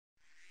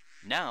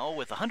Now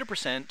with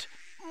 100%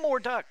 more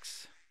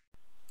ducks.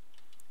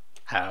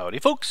 Howdy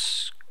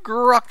folks,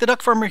 Grok the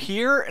DuckFarmer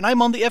here, and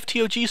I'm on the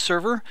FTOG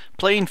server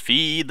playing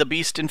Feed the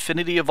Beast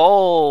Infinity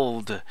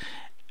Evolved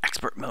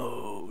Expert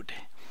Mode.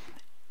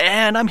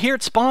 And I'm here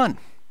at spawn.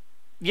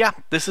 Yeah,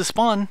 this is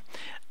spawn.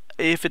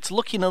 If it's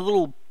looking a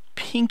little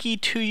pinky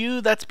to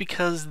you, that's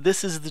because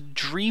this is the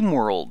Dream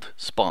World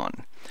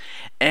spawn.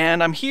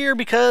 And I'm here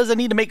because I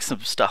need to make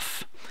some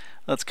stuff.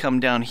 Let's come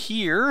down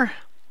here.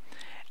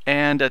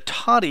 And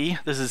Toddy,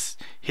 this is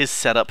his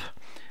setup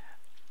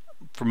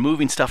for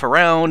moving stuff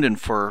around and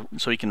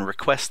so he can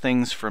request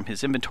things from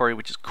his inventory,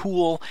 which is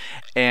cool,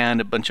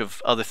 and a bunch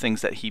of other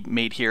things that he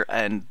made here,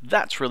 and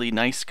that's really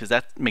nice because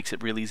that makes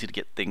it really easy to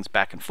get things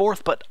back and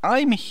forth. But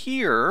I'm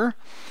here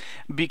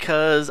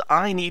because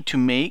I need to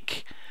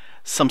make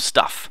some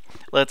stuff.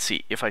 Let's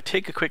see, if I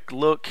take a quick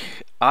look,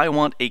 I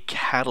want a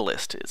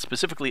catalyst.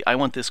 Specifically, I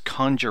want this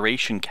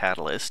conjuration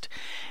catalyst.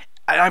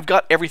 I've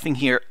got everything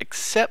here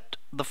except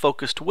the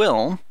focused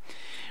will,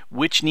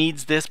 which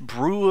needs this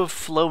brew of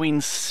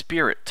flowing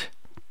spirit.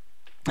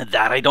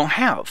 That I don't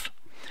have.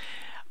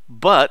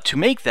 But to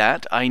make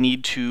that, I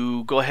need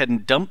to go ahead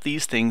and dump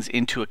these things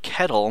into a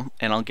kettle,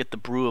 and I'll get the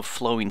brew of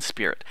flowing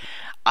spirit.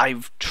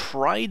 I've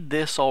tried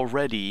this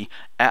already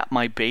at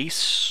my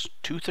base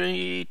two,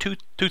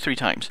 three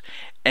times,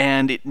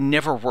 and it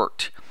never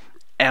worked.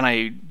 And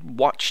I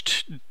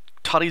watched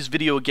Toddy's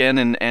video again,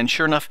 and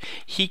sure enough,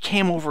 he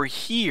came over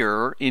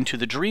here into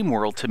the dream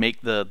world to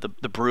make the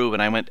brew,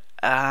 and I went,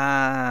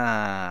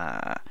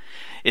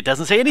 it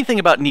doesn't say anything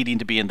about needing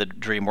to be in the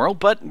dream world,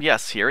 but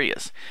yes, here he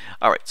is.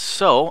 Alright,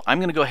 so I'm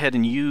going to go ahead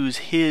and use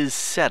his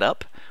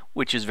setup,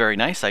 which is very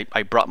nice.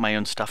 I brought my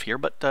own stuff here,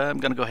 but I'm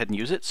going to go ahead and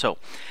use it. So,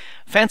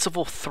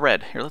 fanciful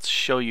thread. Here, let's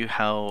show you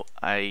how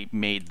I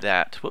made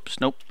that. Whoops,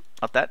 nope,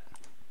 not that.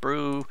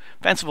 Brew,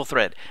 fanciful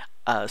thread.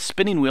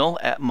 Spinning wheel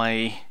at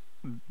my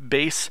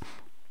base,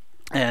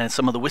 and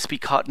some of the wispy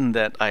cotton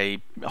that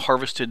I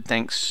harvested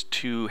thanks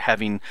to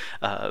having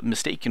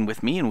Mistaken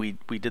with me, and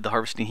we did the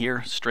harvesting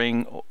here.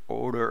 String,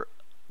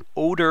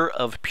 odor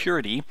of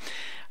purity.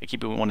 I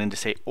keep wanting to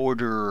say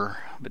order,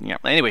 but yeah.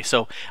 Anyway,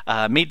 so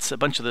made a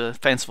bunch of the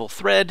fanciful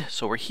thread.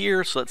 So we're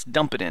here. So let's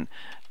dump it in.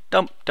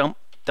 Dump, dump,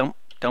 dump,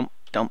 dump,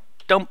 dump,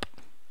 dump.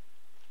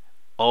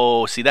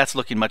 Oh, see, that's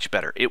looking much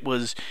better. It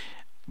was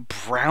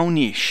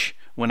brownish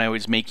when I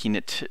was making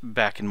it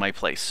back in my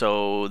place.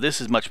 So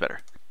this is much better.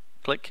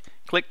 Click,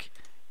 click,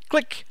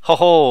 click. Ho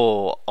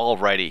ho!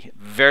 Alrighty.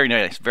 Very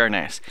nice, very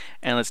nice.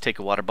 And let's take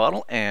a water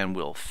bottle and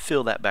we'll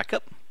fill that back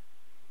up.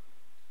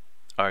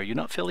 Are you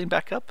not filling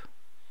back up?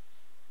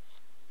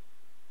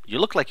 You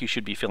look like you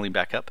should be filling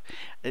back up.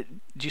 Do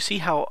you see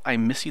how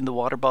I'm missing the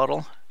water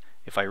bottle?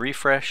 If I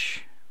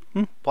refresh,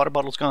 water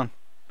bottle's gone.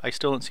 I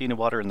still don't see any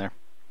water in there.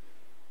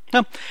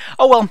 No.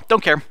 Oh well,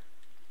 don't care.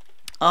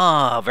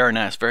 Ah, very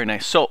nice, very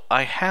nice. So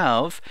I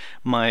have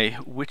my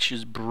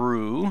witch's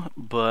brew,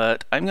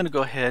 but I'm going to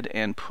go ahead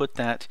and put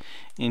that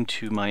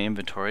into my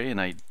inventory,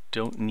 and I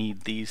don't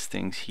need these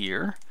things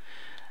here.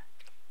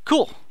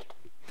 Cool.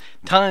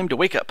 Time to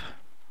wake up.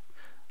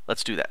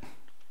 Let's do that.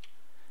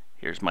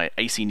 Here's my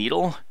icy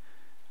needle.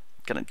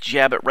 Gonna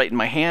jab it right in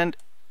my hand.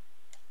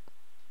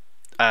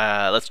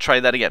 Let's try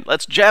that again.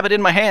 Let's jab it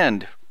in my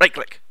hand. Right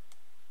click.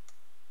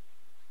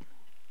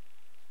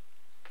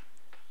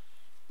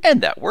 And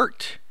that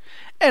worked.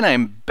 And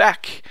I'm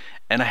back.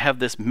 And I have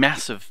this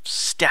massive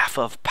staff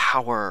of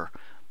power.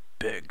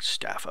 Big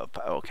staff of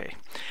power. Okay.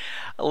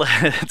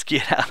 Let's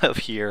get out of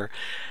here.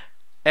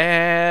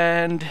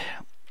 And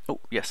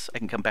oh, yes, I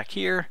can come back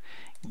here.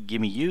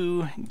 Gimme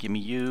you, gimme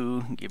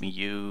you, gimme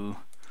you,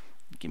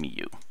 gimme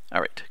you.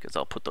 Alright, because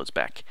I'll put those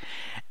back.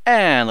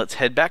 And let's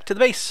head back to the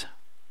base.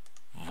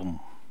 Vroom.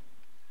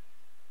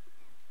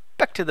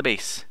 Back to the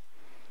base.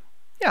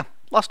 Yeah,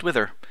 lost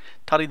wither.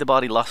 Toddy the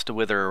body lost a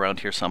wither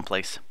around here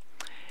someplace.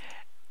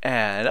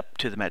 And up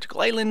to the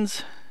magical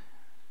islands.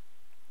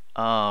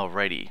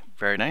 Alrighty,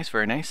 very nice,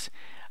 very nice.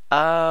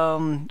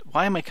 Why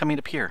am I coming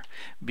up here?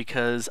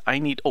 Because I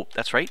need, oh,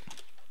 that's right.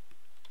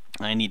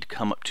 I need to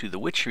come up to the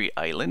witchery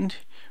island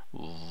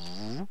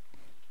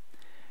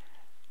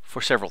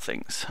for several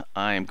things.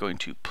 I'm going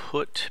to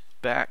put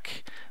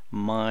back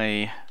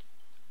my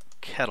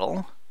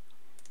kettle.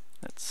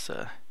 Let's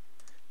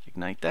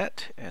ignite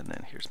that, and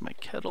then here's my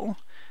kettle.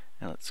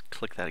 And let's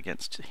click that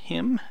against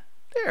him.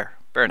 There.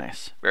 Very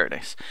nice. Very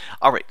nice.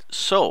 Alright,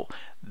 so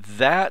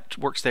that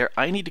works there.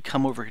 I need to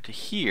come over to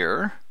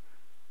here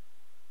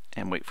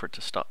and wait for it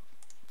to stop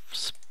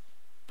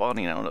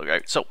spawning. I don't know.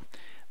 Right, so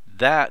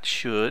that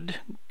should,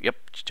 yep,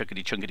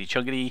 chunkity, chunkity,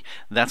 chunkity.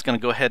 That's going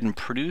to go ahead and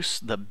produce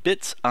the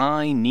bits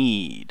I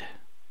need.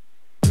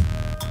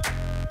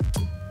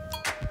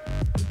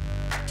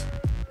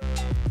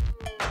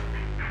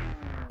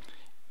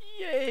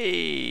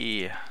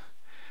 Yay!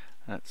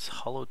 That's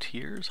hollow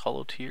tears,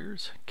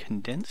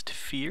 condensed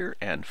fear,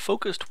 and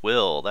focused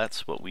will.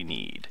 That's what we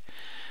need.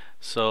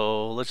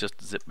 So let's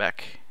just zip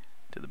back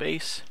to the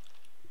base.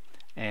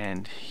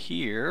 And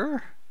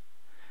here,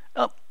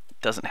 oh,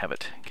 doesn't have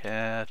it.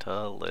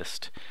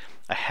 Catalyst.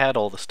 I had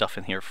all the stuff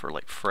in here for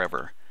like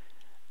forever.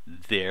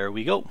 There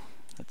we go.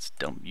 Let's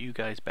dump you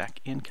guys back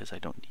in because I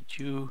don't need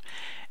you.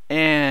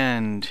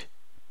 And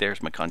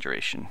there's my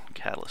conjuration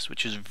catalyst,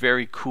 which is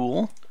very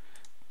cool.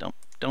 Dump.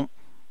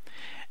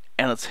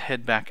 And let's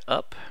head back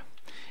up.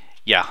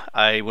 Yeah,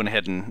 I went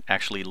ahead and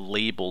actually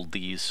labeled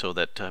these so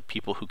that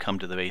people who come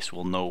to the base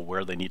will know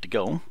where they need to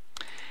go.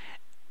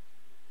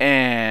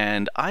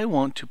 And I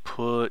want to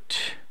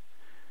put,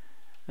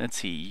 let's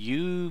see,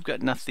 you've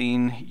got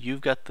nothing,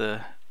 you've got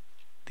the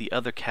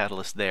other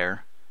catalyst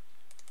there.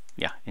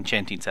 Yeah,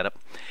 enchanting setup.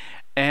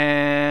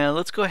 And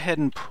let's go ahead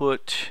and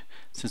put,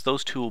 since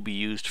those two will be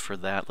used for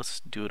that, let's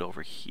do it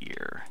over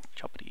here.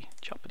 Choppity.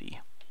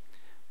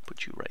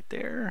 Put you right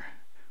there.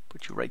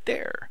 Put you right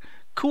there.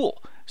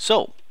 Cool.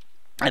 So,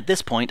 at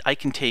this point, I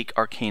can take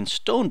arcane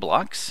stone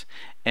blocks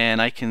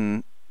and I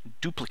can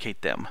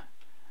duplicate them.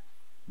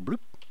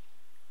 Bloop.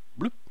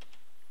 Bloop.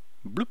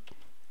 Bloop.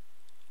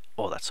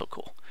 Oh, that's so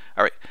cool.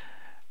 All right.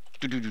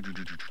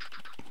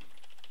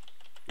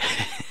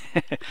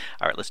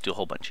 All right, let's do a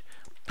whole bunch.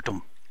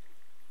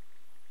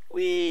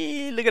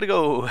 Whee! Look at it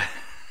go.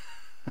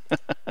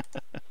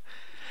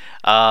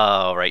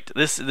 All right.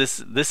 This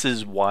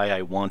is why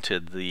I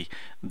wanted the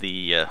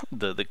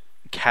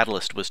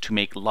catalyst, was to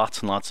make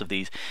lots and lots of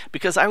these,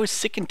 because I was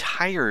sick and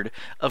tired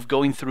of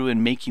going through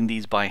and making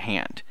these by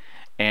hand.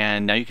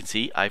 And now you can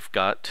see I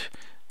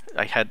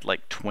had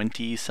like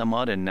 20 some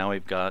odd, and now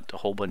I've got a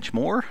whole bunch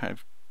more.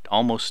 I've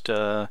almost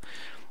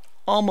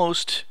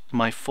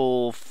my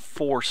full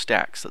 4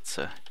 stacks. That's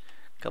a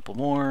couple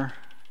more.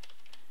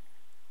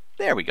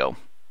 There we go.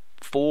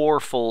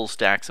 4 full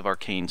stacks of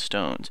arcane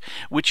stones,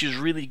 which is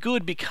really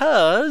good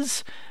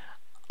because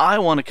I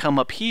want to come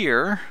up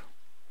here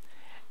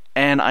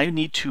and I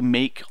need to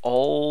make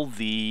all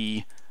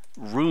the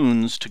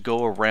runes to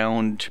go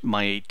around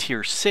my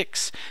tier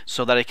 6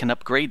 so that I can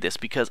upgrade this,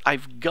 because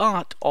I've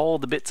got all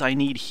the bits I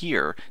need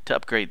here to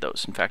upgrade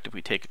those. In fact, if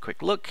we take a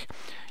quick look,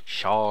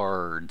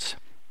 shards.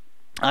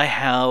 I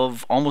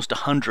have almost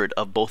 100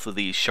 of both of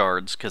these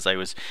shards because I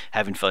was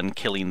having fun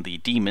killing the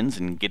demons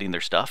and getting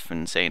their stuff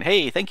and saying,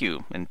 hey, thank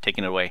you, and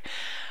taking it away.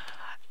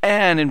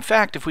 And in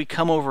fact, if we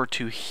come over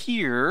to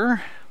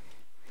here,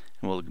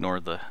 and we'll ignore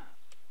the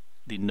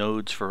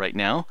nodes for right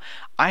now,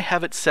 I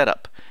have it set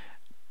up.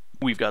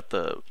 We've got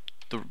the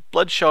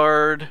blood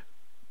shard,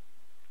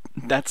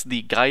 that's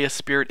the Gaia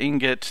spirit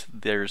ingot,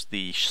 there's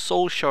the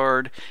soul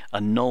shard, a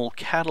null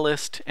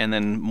catalyst, and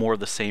then more of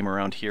the same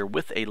around here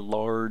with a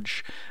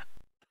large...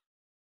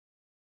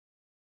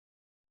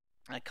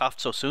 I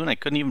coughed so soon I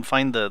couldn't even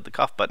find the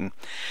cough button.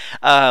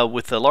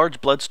 With a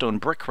large bloodstone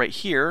brick right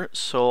here,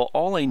 so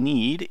all I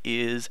need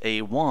is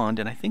a wand,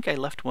 and I think I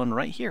left one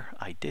right here.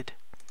 I did.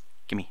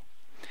 Gimme.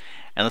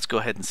 And let's go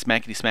ahead and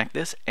smackety smack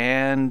this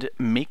and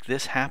make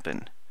this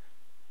happen.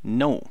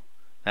 No,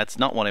 that's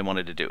not what I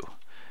wanted to do.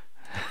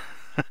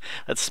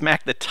 Let's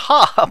smack the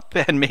top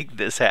and make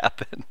this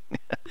happen.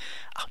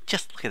 Oh,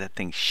 just look at that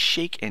thing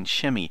shake and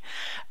shimmy.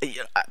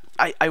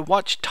 I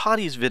watched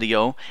Toddy's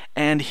video,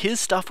 and his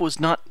stuff was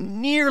not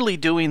nearly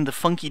doing the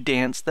funky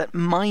dance that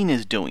mine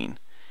is doing.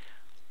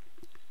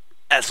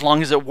 As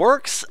long as it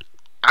works,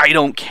 I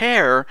don't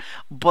care,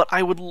 but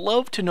I would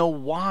love to know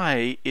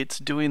why it's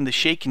doing the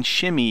shake and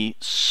shimmy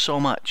so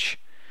much.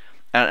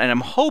 And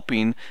I'm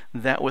hoping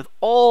that with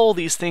all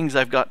these things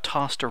I've got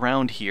tossed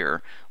around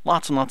here,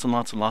 lots and lots and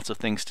lots and lots of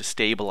things to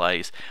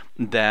stabilize,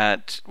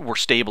 that we're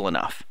stable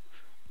enough.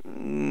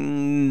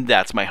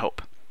 That's my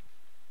hope.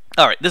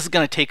 Alright, this is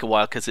going to take a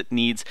while because it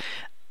needs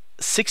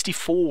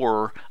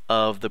 64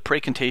 of the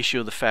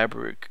Praecantatio, the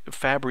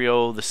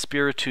Fabrio, the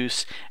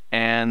Spiritus,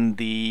 and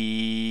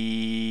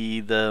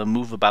the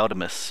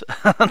Moveaboutimus.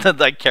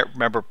 I can't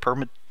remember,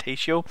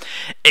 Permutatio.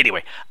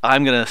 Anyway,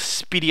 I'm going to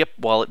speedy up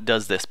while it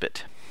does this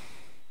bit.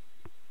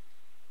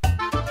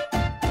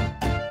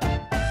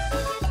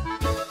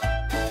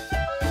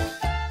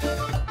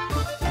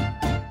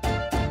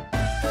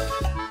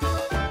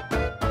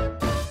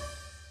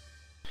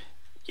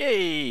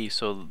 Yay!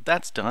 So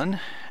that's done,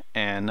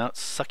 and now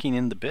it's sucking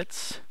in the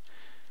bits.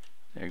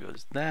 There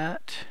goes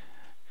that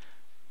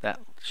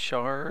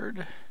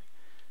shard,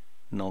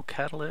 null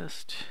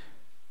catalyst,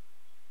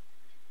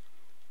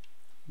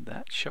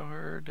 that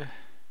shard,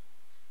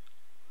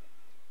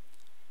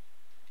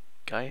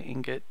 Gaia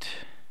ingot,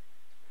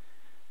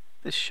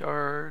 this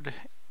shard,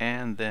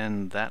 and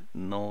then that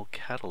null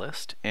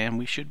catalyst, and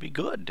we should be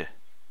good.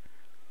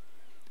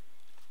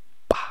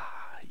 Bah,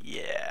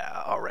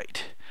 yeah,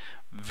 alright.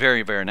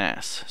 Very, very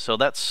nice. So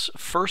that's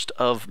first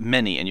of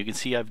many, and you can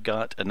see I've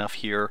got enough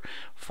here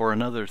for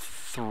another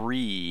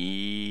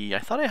 3. I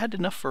thought I had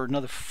enough for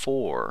another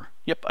 4.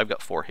 Yep, I've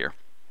got 4 here.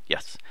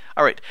 Yes.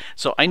 Alright,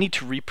 so I need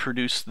to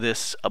reproduce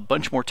this a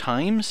bunch more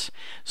times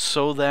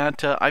so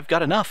that I've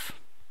got enough.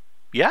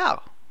 Yeah.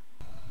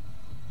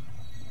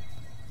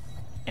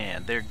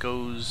 And there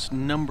goes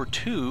number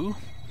 2.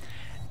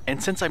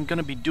 And since I'm going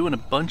to be doing a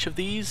bunch of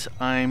these,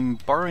 I'm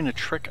borrowing a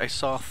trick I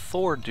saw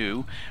Thor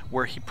do,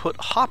 where he put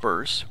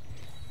hoppers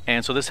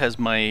And so this has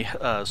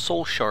my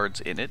soul shards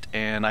in it,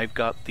 and I've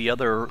got the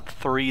other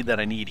 3 that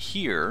I need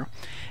here.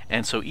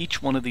 And so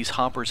each one of these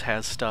hoppers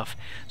has stuff.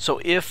 So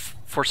if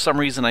for some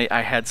reason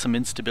I had some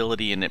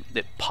instability and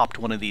it popped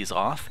one of these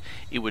off,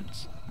 it would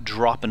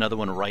drop another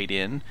one right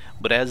in.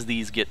 But as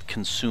these get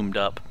consumed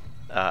up,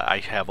 I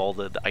have all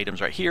the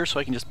items right here, so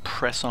I can just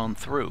press on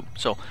through.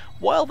 So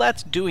while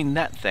that's doing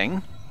that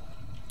thing,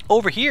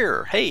 over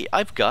here, hey,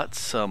 I've got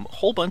some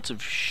whole bunch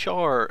of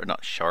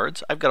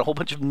I've got a whole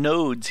bunch of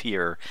nodes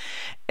here.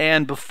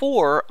 And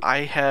before I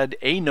had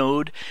a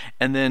node,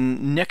 and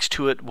then next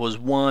to it was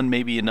one,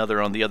 maybe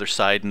another on the other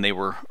side, and they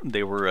were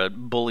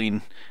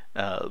bullying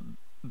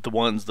the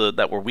ones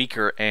that were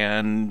weaker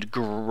and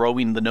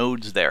growing the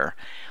nodes there.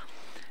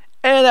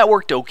 And that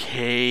worked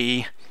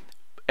okay.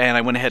 And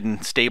I went ahead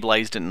and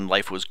stabilized it and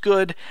life was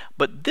good.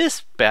 But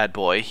this bad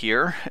boy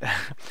here,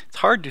 it's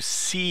hard to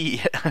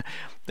see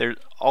there's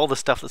all the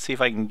stuff. Let's see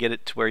if I can get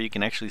it to where you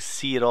can actually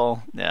see it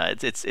all. Yeah,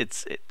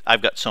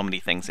 I've got so many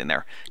things in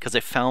there because I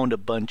found a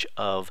bunch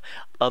of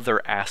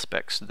other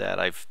aspects that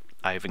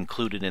I've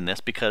included in this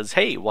because,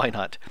 hey, why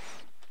not?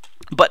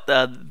 But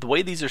the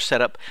way these are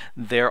set up,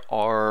 there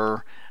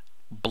are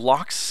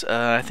blocks.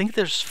 I think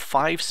there's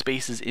 5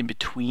 spaces in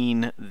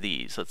between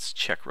these. Let's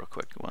check real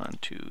quick. 1,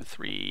 2,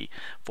 3,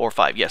 4,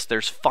 5. Yes,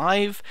 there's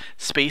 5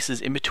 spaces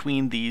in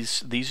between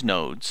these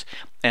nodes,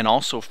 and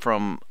also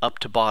from up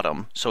to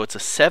bottom. So it's a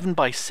 7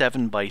 by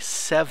 7 by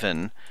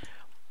 7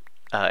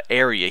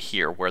 area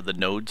here where the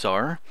nodes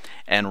are,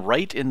 and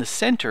right in the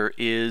center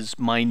is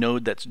my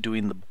node that's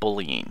doing the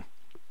bullying.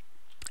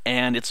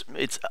 And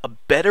it's a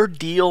better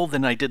deal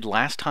than I did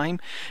last time,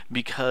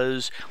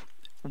 because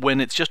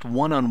when it's just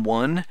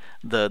one-on-one,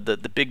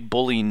 the big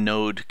bullying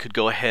node could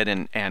go ahead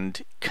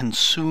and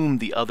consume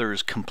the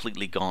others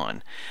completely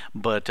gone.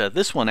 But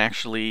this one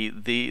actually,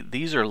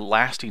 these are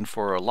lasting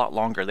for a lot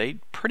longer. They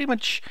pretty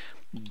much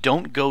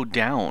don't go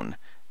down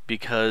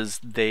because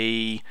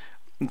they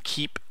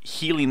keep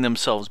healing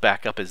themselves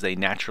back up as they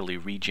naturally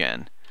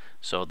regen.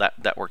 So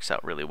that works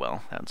out really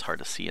well. That's hard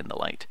to see in the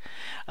light.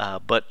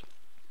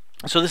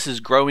 So this is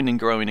growing and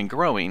growing and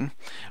growing,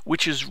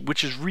 which is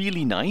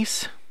really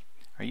nice.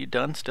 Are you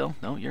done still?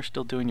 No, you're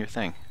still doing your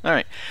thing. All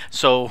right.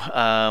 So,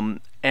 and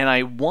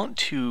I want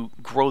to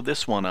grow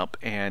this one up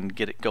and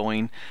get it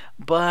going,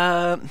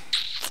 but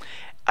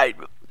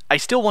I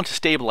still want to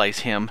stabilize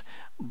him,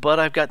 but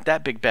I've got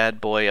that big bad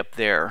boy up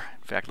there.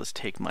 In fact, let's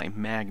take my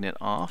magnet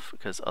off,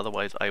 because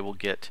otherwise I will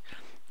get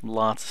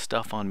lots of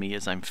stuff on me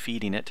as I'm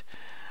feeding it.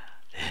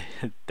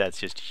 That's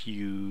just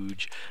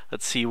huge.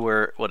 Let's see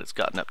what it's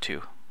gotten up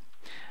to.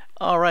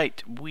 All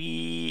right,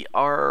 we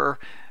are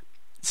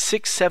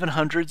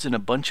 600-700s in a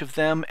bunch of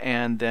them,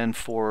 and then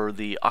for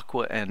the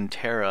Aqua and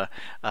Terra,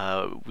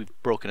 we've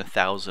broken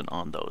 1,000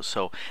 on those.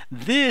 So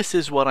this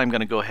is what I'm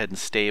going to go ahead and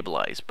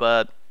stabilize,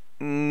 but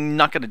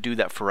not going to do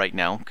that for right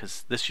now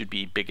because this should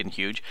be big and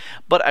huge.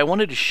 But I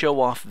wanted to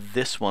show off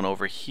this one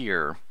over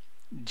here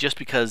just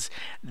because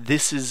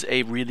this is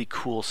a really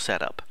cool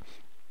setup.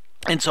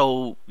 And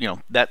so, you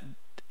know, that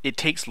it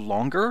takes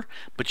longer,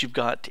 but you've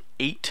got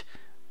 8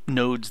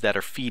 nodes that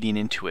are feeding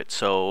into it,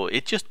 so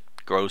it just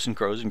grows and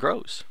grows and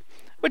grows,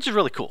 which is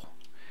really cool.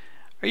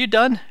 Are you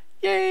done?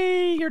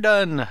 Yay, you're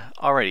done.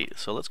 Alrighty,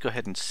 so let's go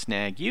ahead and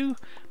snag you,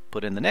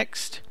 put in the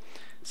next,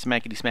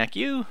 smackety smack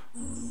you,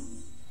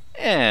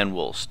 and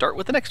we'll start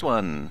with the next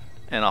one,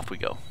 and off we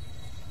go.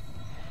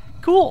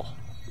 Cool.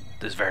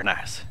 This is very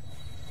nice.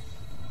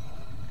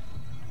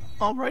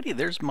 Alrighty,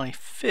 there's my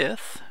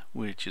 5th,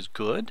 which is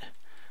good.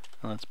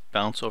 Let's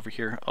bounce over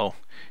here. Oh,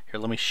 here,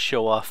 let me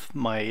show off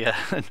my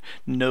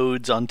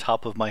nodes on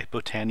top of my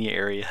Botania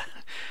area.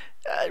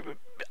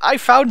 I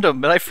found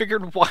them, and I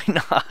figured why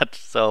not?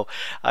 So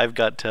I've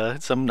got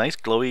some nice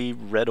glowy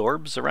red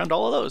orbs around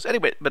all of those.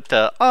 Anyway, but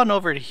on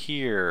over to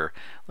here.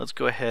 Let's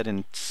go ahead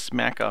and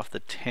smack off the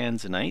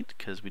tanzanite,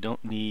 because we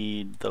don't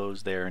need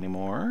those there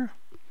anymore.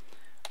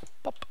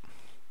 Pop.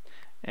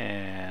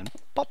 And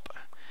pop.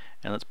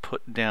 And let's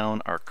put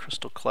down our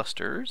crystal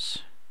clusters.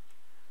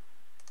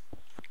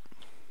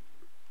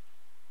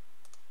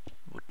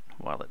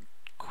 While it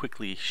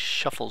quickly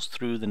shuffles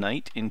through the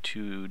night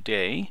into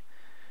day.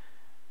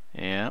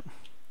 Yeah,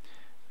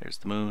 there's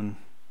the moon.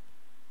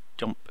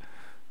 Jump,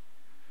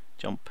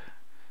 jump,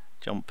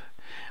 jump.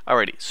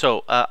 Alrighty,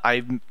 so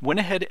I went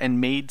ahead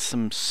and made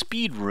some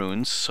speed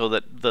runes so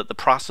that the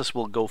process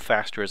will go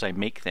faster as I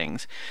make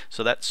things.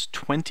 So that's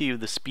 20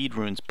 of the speed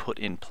runes put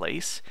in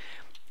place.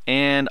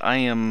 And I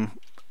am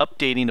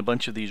updating a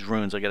bunch of these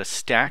runes. I got a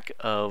stack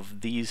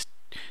of these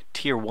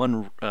tier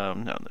 1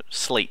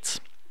 slates.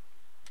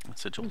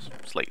 Sigils?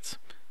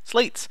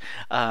 Slates.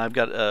 I've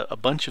got a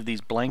bunch of these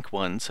blank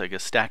ones, like a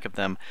stack of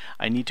them.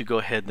 I need to go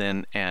ahead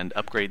then and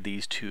upgrade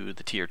these to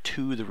the tier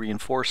 2, the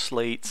reinforced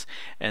slates,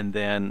 and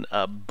then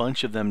a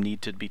bunch of them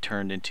need to be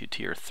turned into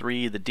tier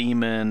 3, the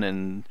demon,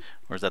 and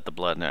or is that the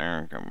blood?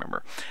 I don't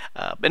remember.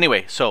 But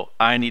anyway, so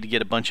I need to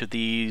get a bunch of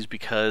these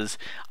because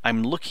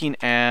I'm looking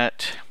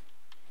at.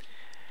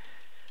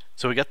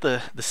 So we got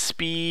the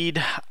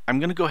speed. I'm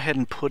going to go ahead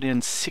and put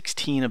in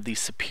 16 of these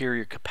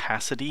superior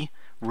capacity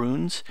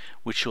runes,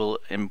 which will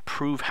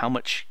improve how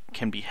much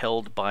can be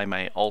held by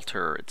my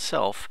altar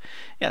itself.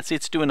 Yeah, see,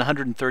 it's doing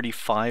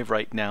 135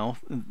 right now,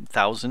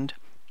 1,000.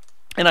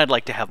 And I'd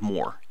like to have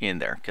more in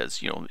there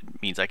because,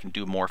 it means I can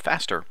do more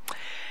faster.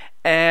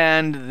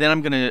 And then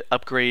I'm going to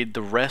upgrade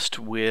the rest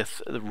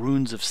with the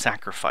runes of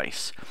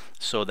sacrifice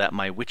so that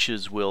my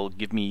witches will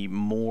give me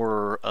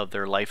more of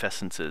their life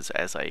essences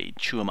as I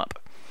chew them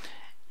up.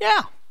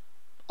 Yeah,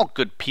 all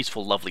good,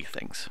 peaceful, lovely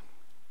things.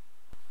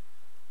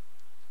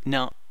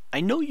 Now,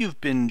 I know you've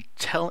been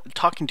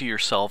talking to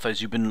yourself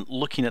as you've been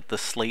looking at the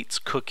slates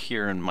cook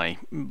here in my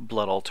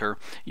blood altar.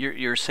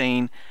 You're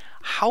saying,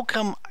 how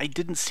come I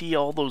didn't see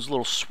all those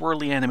little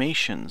swirly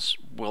animations?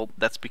 Well,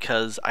 that's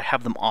because I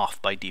have them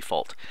off by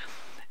default.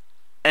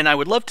 And I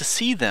would love to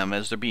see them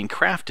as they're being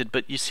crafted,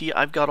 but you see,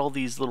 I've got all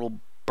these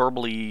little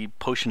burbly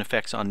potion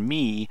effects on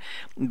me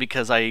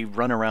because I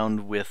run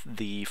around with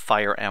the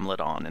fire amulet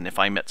on, and if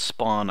I'm at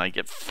spawn I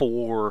get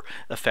 4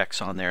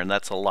 effects on there, and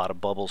that's a lot of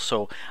bubbles.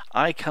 So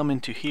I come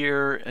into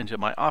here, into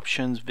my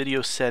options,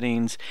 video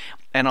settings,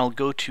 and I'll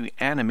go to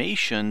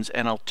animations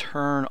and I'll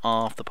turn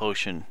off the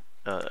potion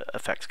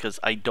effects because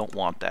I don't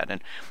want that,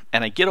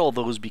 and I get all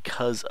those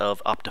because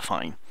of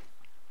Optifine,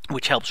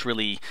 which helps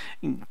really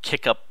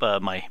kick up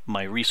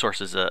my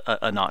resources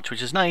a notch,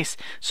 which is nice.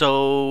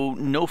 So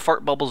no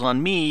fart bubbles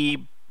on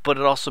me, but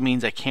it also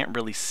means I can't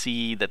really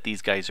see that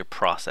these guys are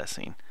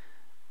processing.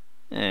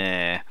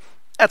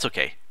 That's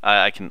okay.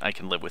 I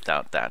can live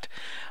without that.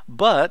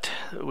 But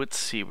let's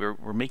see,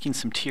 we're making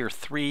some tier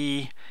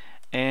 3,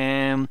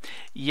 and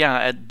yeah,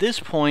 at this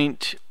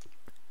point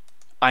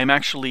I'm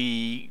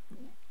actually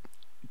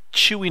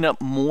chewing up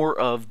more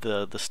of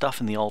the stuff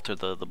in the altar,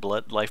 the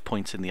blood life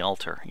points in the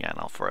altar. Yeah, and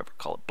I'll forever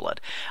call it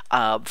blood.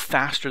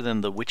 Faster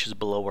than the witches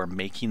below are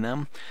making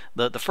them.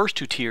 The first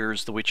 2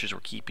 tiers the witches were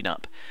keeping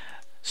up.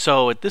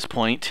 So at this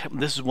point,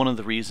 this is one of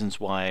the reasons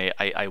why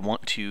I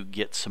want to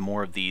get some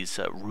more of these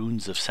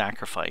runes of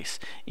sacrifice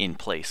in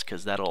place,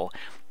 because that'll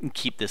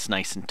keep this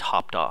nice and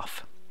topped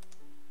off.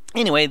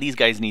 Anyway, these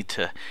guys need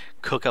to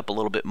cook up a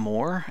little bit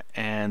more,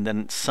 and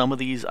then some of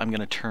these I'm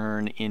going to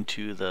turn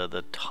into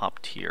the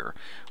top tier.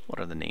 What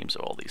are the names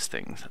of all these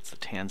things? That's the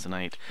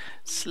Tanzanite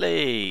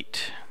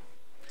slate.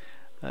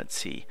 Let's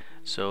see.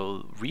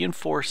 So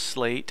reinforced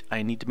slate,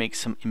 I need to make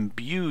some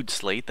imbued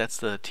slate. That's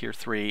the tier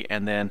 3,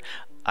 and then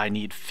I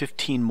need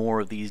 15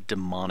 more of these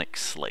demonic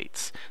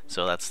slates.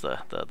 So that's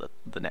the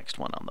next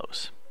one on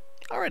those.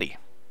 Alrighty,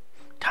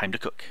 time to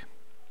cook.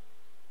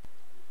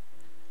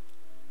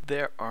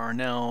 There are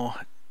now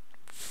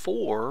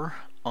 4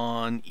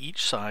 on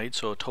each side,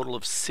 so a total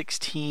of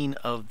 16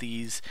 of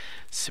these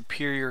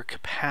superior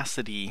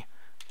capacity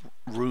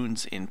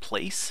runes in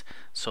place,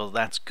 so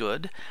that's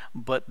good.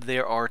 But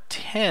there are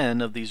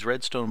 10 of these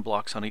redstone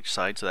blocks on each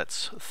side, so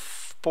that's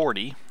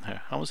 40.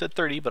 I almost said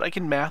 30, but I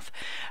can math.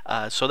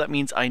 So that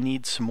means I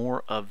need some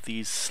more of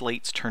these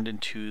slates turned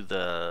into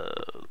the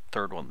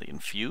third one, the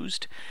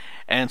infused.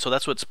 And so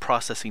that's what's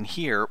processing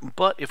here.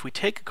 But if we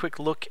take a quick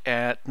look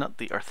at, not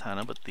the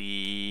Arthana, but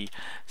the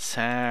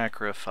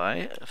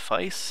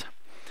Sacrifice,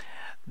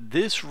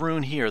 this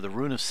rune here, the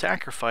Rune of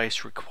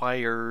Sacrifice,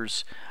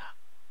 requires,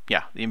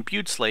 yeah, the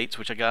imbued slates,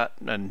 which I got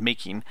and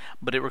making,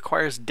 but it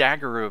requires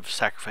Dagger of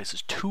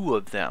Sacrifices, 2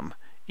 of them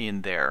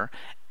in there,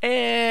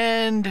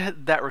 and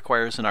that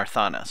requires an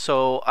Arthana.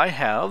 So I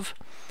have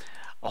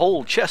a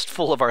whole chest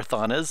full of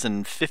Arthanas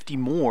and 50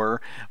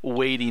 more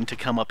waiting to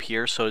come up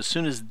here. So as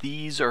soon as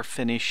these are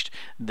finished,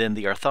 then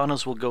the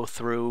Arthanas will go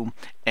through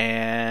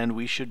and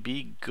we should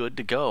be good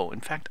to go. In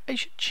fact, I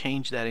should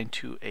change that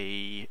into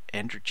a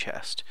ender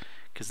chest,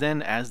 because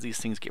then as these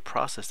things get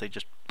processed, they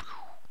just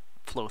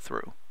flow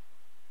through.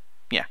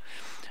 Yeah,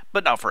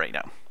 but not for right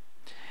now.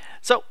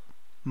 So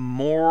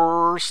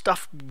more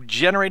stuff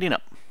generating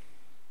up.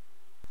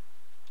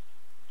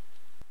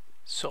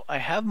 So I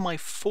have my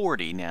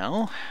 40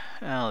 now.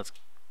 Let's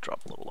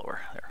drop a little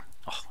lower there.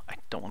 Oh, I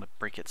don't want to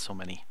break it so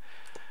many.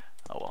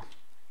 Oh well,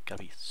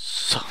 gotta be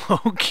so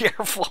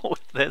careful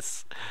with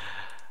this.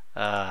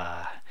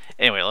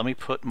 Anyway, let me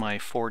put my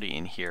 40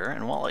 in here,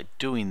 and while I'm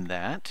doing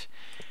that,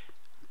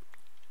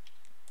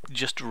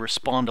 just to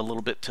respond a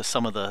little bit to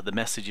some of the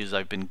messages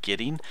I've been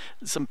getting.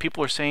 Some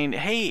people are saying,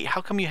 hey, how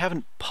come you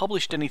haven't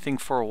published anything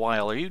for a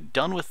while? Are you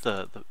done with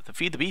the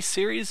Feed the Beast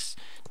series?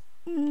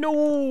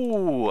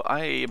 No,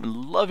 I am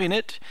loving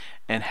it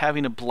and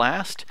having a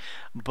blast,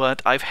 but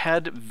I've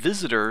had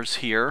visitors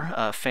here,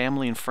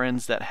 family and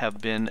friends that have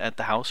been at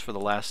the house for the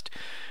last,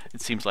 it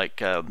seems like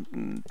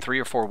 3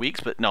 or 4 weeks,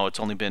 but no, it's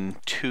only been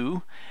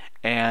 2,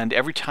 and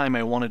every time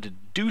I wanted to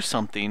do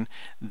something,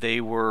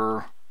 they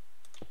were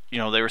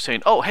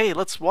saying, oh, hey,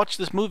 let's watch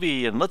this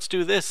movie, and let's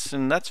do this,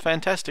 and that's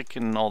fantastic,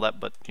 and all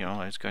that, but,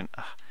 I was going,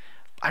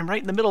 I'm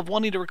right in the middle of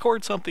wanting to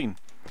record something.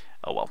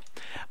 Oh well.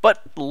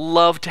 But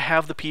love to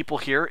have the people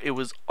here. It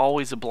was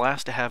always a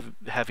blast to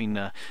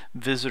having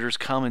visitors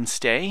come and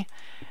stay,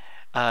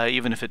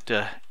 even if it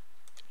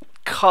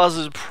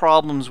causes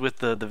problems with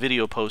the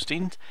video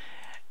posting.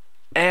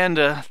 And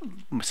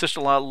my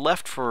sister-in-law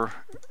left for,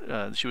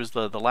 she was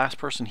the last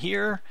person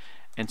here,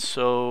 And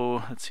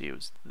so, let's see, it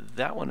was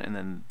that one, and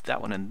then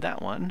that one, and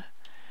that one.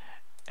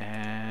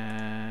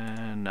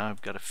 And now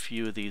I've got a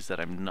few of these that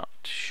I'm not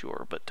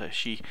sure, but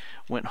she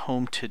went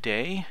home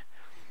today.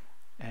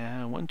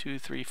 And 1, 2,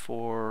 3,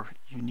 4,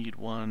 you need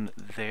one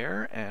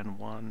there, and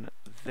one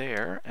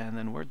there, and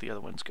then where'd the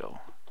other ones go?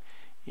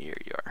 Here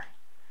you are.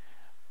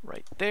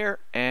 Right there,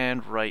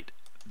 and right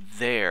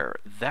there.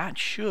 That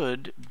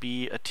should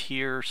be a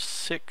tier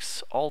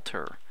 6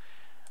 altar.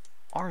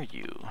 Are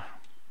you?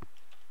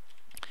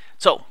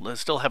 So,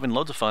 still having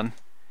loads of fun.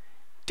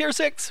 Tier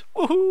 6!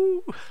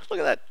 Woohoo! Look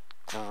at that.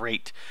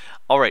 Great.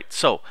 Alright,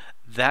 so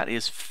that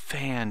is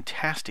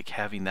fantastic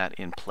having that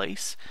in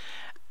place.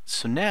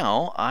 So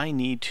now I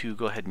need to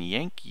go ahead and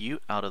yank you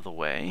out of the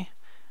way,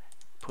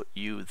 put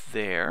you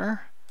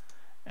there,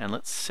 and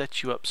let's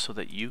set you up so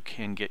that you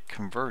can get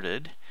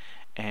converted.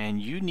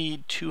 And you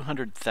need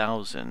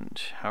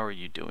 200,000. How are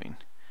you doing?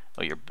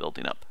 Oh, you're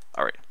building up.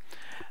 Alright.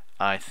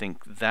 I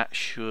think that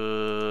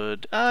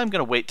should... I'm going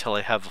to wait till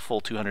I have a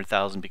full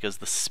 200,000 because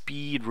the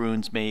speed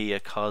runes may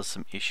cause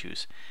some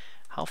issues.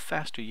 How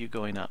fast are you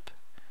going up?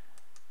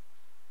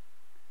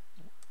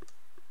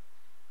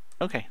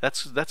 Okay,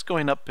 that's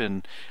going up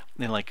in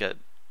like a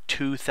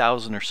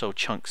 2,000 or so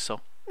chunks, so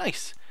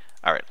nice.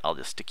 Alright, I'll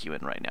just stick you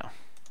in right now.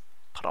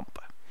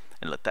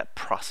 And let that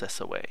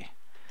process away.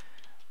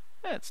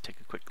 Let's take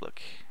a quick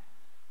look.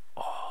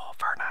 Oh,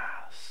 very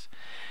nice.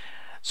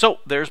 So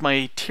there's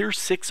my tier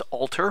 6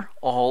 altar,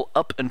 all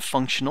up and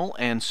functional,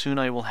 and soon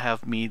I will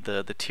have me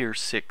the tier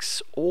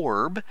 6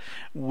 orb,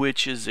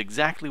 which is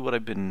exactly what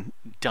I've been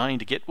dying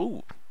to get.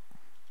 Ooh,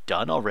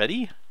 done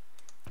already?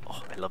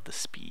 Oh, I love the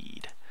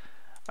speed.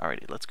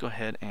 Alrighty, let's go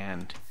ahead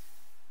and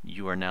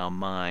you are now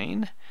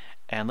mine.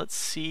 And let's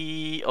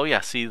see, oh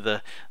yeah, see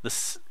the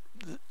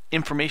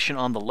information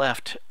on the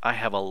left, I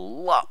have a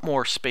lot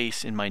more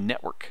space in my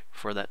network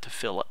for that to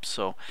fill up.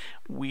 So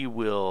we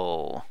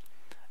will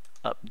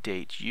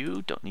update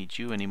you. Don't need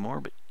you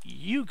anymore, but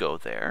you go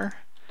there.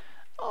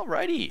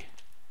 Alrighty.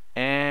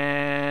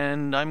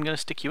 And I'm going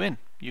to stick you in.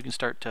 You can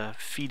start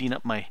feeding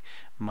up my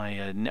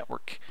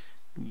network.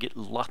 Get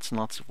lots and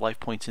lots of life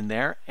points in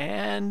there.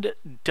 And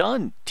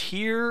done.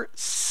 Tier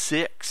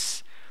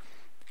 6.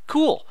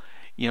 Cool.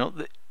 You know,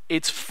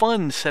 it's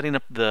fun setting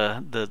up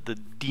the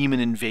demon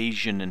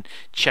invasion and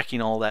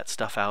checking all that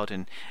stuff out,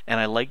 and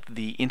I like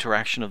the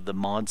interaction of the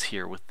mods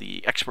here with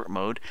the expert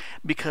mode,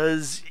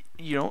 because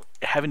you know,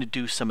 having to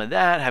do some of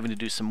that, having to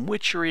do some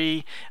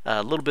witchery,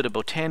 a little bit of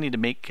botany to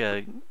make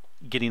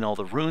getting all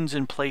the runes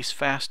in place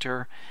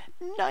faster.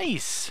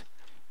 Nice.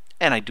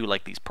 And I do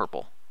like these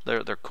purple.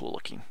 They're cool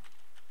looking.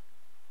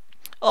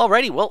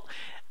 Alrighty, well,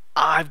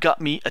 I've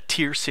got me a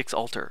tier 6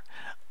 altar.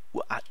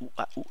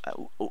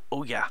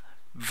 Oh yeah.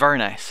 Very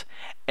nice.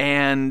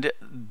 And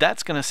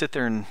that's going to sit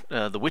there, and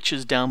the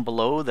witches down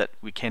below that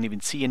we can't even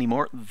see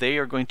anymore, they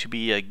are going to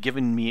be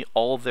giving me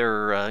all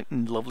their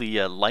lovely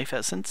life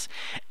essence.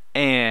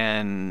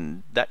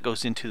 And that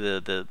goes into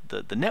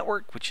the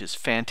network, which is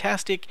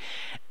fantastic.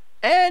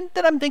 And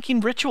then I'm thinking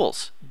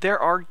rituals. There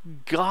are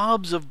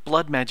gobs of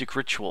blood magic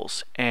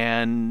rituals,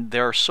 and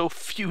there are so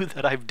few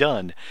that I've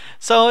done.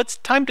 So it's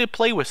time to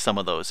play with some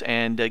of those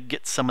and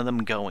get some of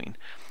them going.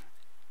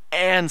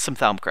 And some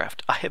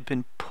Thaumcraft. I have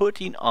been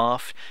putting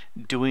off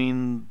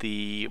doing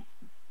the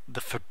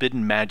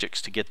forbidden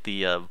magics to get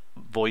the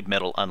void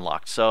metal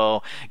unlocked.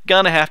 So,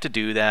 gonna have to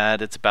do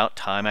that. It's about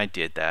time I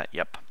did that.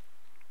 Yep.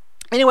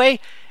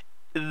 Anyway,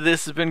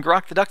 this has been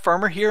Grok the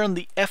DuckFarmer here on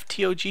the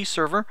FTOG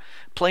server,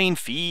 playing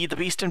Feed the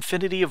Beast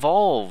Infinity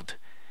Evolved.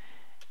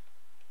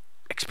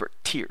 Expert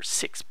tier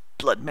 6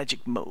 blood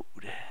magic mode.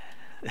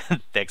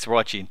 Thanks for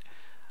watching.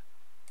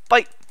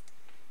 Bye.